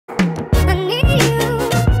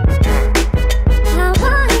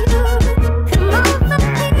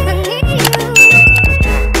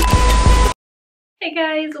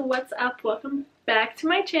what's up? Welcome back to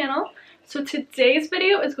my channel. So today's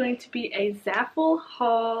video is going to be a Zaful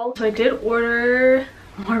haul. So I did order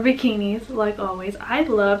more bikinis like always. I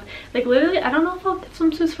love, like literally, I don't know if I'll get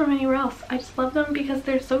swimsuits from anywhere else. I just love them because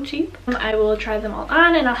they're so cheap. I will try them all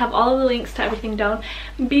on and I'll have all of the links to everything down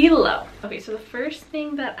below. Okay, so the first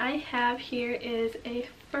thing that I have here is a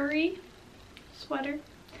furry sweater.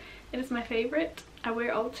 It is my favorite. I wear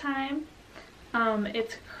it all the time.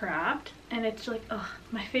 It's cropped and it's like, oh,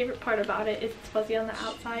 my favorite part about it is it's fuzzy on the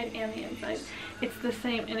outside and the inside. It's the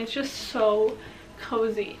same and it's just so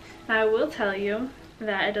cozy. Now I will tell you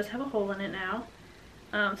that it does have a hole in it now,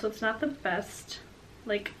 so it's not the best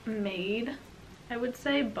like made, I would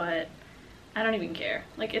say, but I don't even care.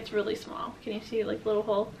 Like, it's really small. Can you see like little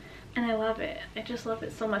hole? And I love it. I just love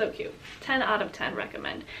it so much. So cute. 10 out of 10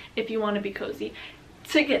 recommend if you want to be cozy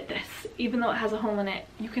to get this. Even though it has a hole in it,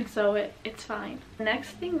 you can sew it, it's fine. Next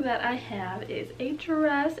thing that I have is a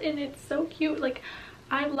dress and it's so cute. Like,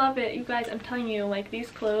 I love it, you guys. I'm telling you, like, these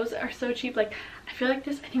clothes are so cheap. Like, I feel like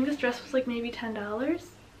I think this dress was like maybe $10,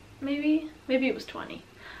 maybe it was 20,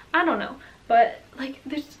 I don't know, but like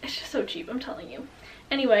it's just so cheap, I'm telling you.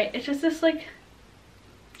 Anyway, it's just this like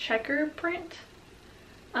checker print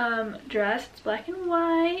dress. It's black and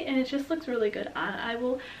white and it just looks really good on. I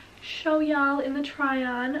will show y'all in the try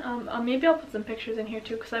on. Maybe I'll put some pictures in here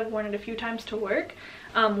too because I've worn it a few times to work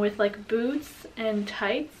with like boots and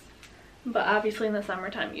tights. But obviously in the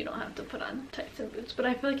summertime you don't have to put on tights and boots, but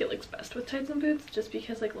I feel like it looks best with tights and boots just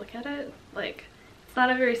because, like, look at it, like it's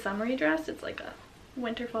not a very summery dress, it's like a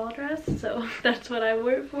winter fall dress, so that's what I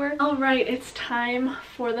wore it for. All right, it's time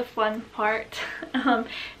for the fun part. So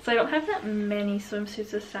I don't have that many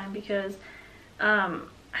swimsuits this time because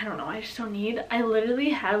I don't know, I just don't need, I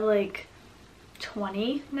literally have like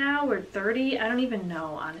 20 now or 30, I don't even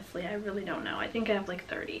know, honestly. I really don't know. I think I have like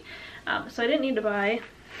 30, so I didn't need to buy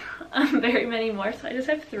very many more, so I just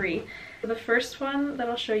have 3. The first one that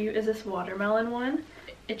I'll show you is this watermelon one.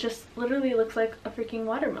 It just literally looks like a freaking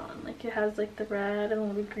watermelon. Like, it has like the red and a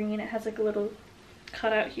little green, it has like a little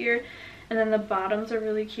cutout here, and then the bottoms are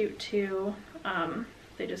really cute too.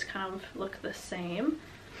 They just kind of look the same,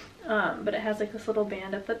 but it has like this little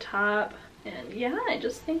band at the top, and yeah, I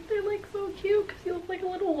just think they're like so cute because you look like a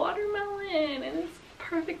little watermelon and it's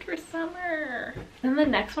perfect for summer. And the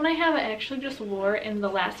next one I have, I actually just wore in the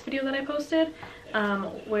last video that I posted,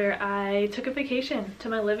 where I took a vacation to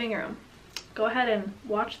my living room. Go ahead and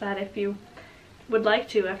watch that if you would like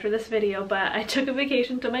to after this video, but I took a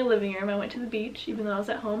vacation to my living room. I went to the beach even though I was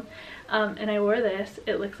at home, and I wore this.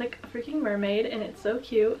 It looks like a freaking mermaid and it's so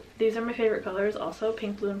cute. These are my favorite colors also,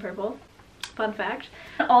 pink, blue, and purple. Fun fact.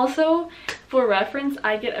 Also, for reference,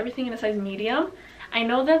 I get everything in a size medium. I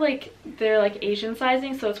know that like they're like Asian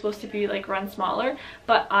sizing, so it's supposed to be like run smaller,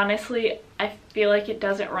 but honestly I feel like it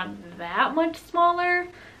doesn't run that much smaller,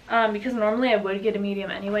 because normally I would get a medium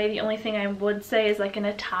anyway. The only thing I would say is like in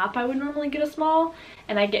a top I would normally get a small,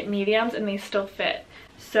 and I get mediums and they still fit.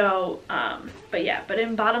 So but yeah, but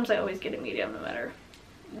in bottoms I always get a medium no matter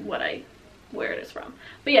where it is from.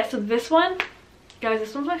 But yeah, so this one, guys,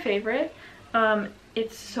 this one's my favorite.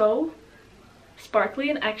 It's so sparkly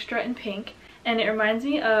and extra and pink. And it reminds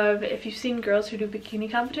me of, if you've seen girls who do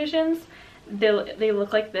bikini competitions, they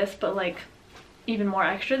look like this, but like even more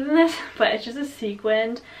extra than this. But it's just a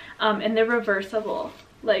sequined, and they're reversible.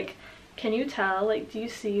 Like, can you tell? Like, do you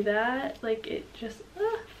see that? Like, it just,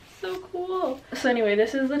 so cool. So anyway,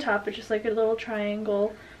 this is the top. It's just like a little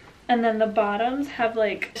triangle. And then the bottoms have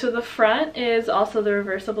like, so the front is also the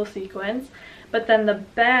reversible sequins, but then the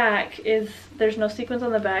back is, there's no sequins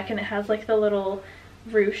on the back, and it has like the little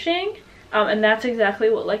ruching. And that's exactly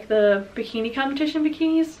what like the bikini competition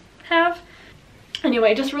bikinis have.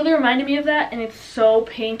 Anyway, it just really reminded me of that, and it's so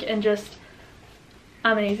pink and just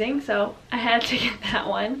amazing, so I had to get that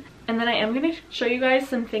one. And then I am going to show you guys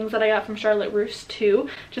some things that I got from Charlotte Russe too,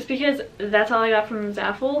 just because that's all I got from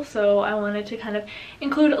Zaful, so I wanted to kind of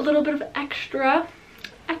include a little bit of extra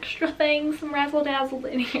things, some razzle dazzle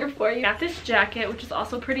in here for you. Got this jacket, which is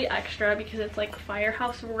also pretty extra because it's like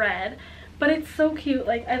firehouse red. But it's so cute.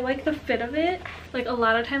 Like, I like the fit of it. Like, a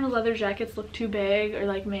lot of times leather jackets look too big or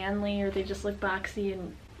like manly, or they just look boxy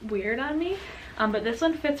and weird on me. But this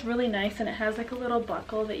one fits really nice, and it has like a little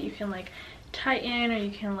buckle that you can like tighten or you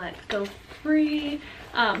can let go free.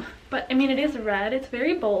 But I mean, it is red. It's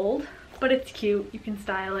very bold, but it's cute. You can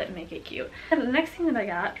style it and make it cute. And the next thing that I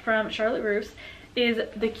got from Charlotte Russe is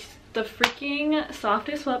the freaking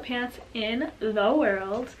softest sweatpants in the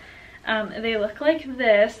world. They look like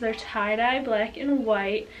this. They're tie-dye black and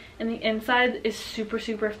white, and the inside is super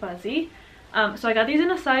fuzzy. So I got these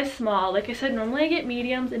in a size small. Like I said, normally I get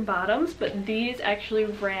mediums and bottoms, but these actually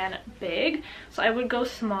ran big, so I would go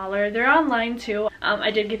smaller. They're online too.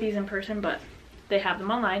 I did get these in person, but they have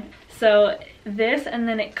them online. So this, and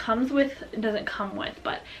then it comes with, it doesn't come with,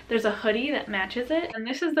 but there's a hoodie that matches it, and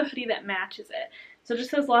this is the hoodie that matches it. So it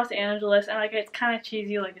just says Los Angeles, and like it's kind of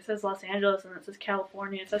cheesy, like it says Los Angeles and it says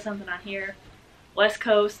California. It says something on here, West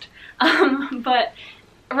Coast. But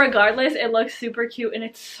regardless, it looks super cute, and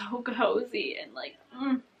it's so cozy and like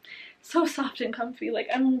so soft and comfy. Like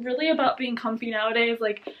I'm really about being comfy nowadays.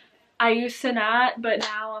 Like I used to not, but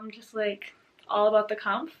now I'm just like all about the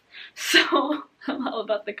comf. So I'm all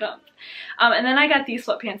about the comf. And then I got these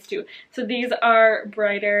sweatpants too. So these are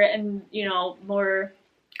brighter and, you know, more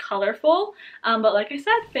colorful. But like I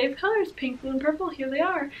said, fave colors, pink, blue, and purple, here they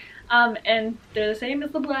are. And they're the same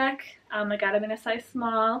as the black. I got them in a size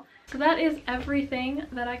small. So that is everything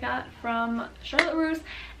that I got from Charlotte Russe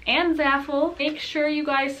and Zaful. Make sure you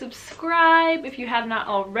guys subscribe if you have not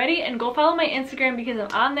already, and go follow my Instagram because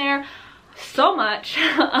I'm on there so much.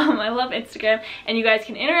 I love Instagram, and you guys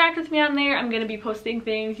can interact with me on there. I'm going to be posting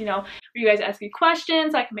things, you know, where you guys ask me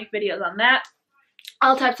questions. I can make videos on that.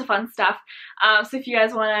 All types of fun stuff. So if you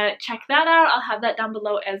guys want to check that out, I'll have that down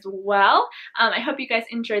below as well. I hope you guys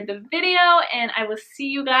enjoyed the video, and I will see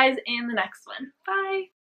you guys in the next one.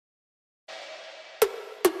 Bye!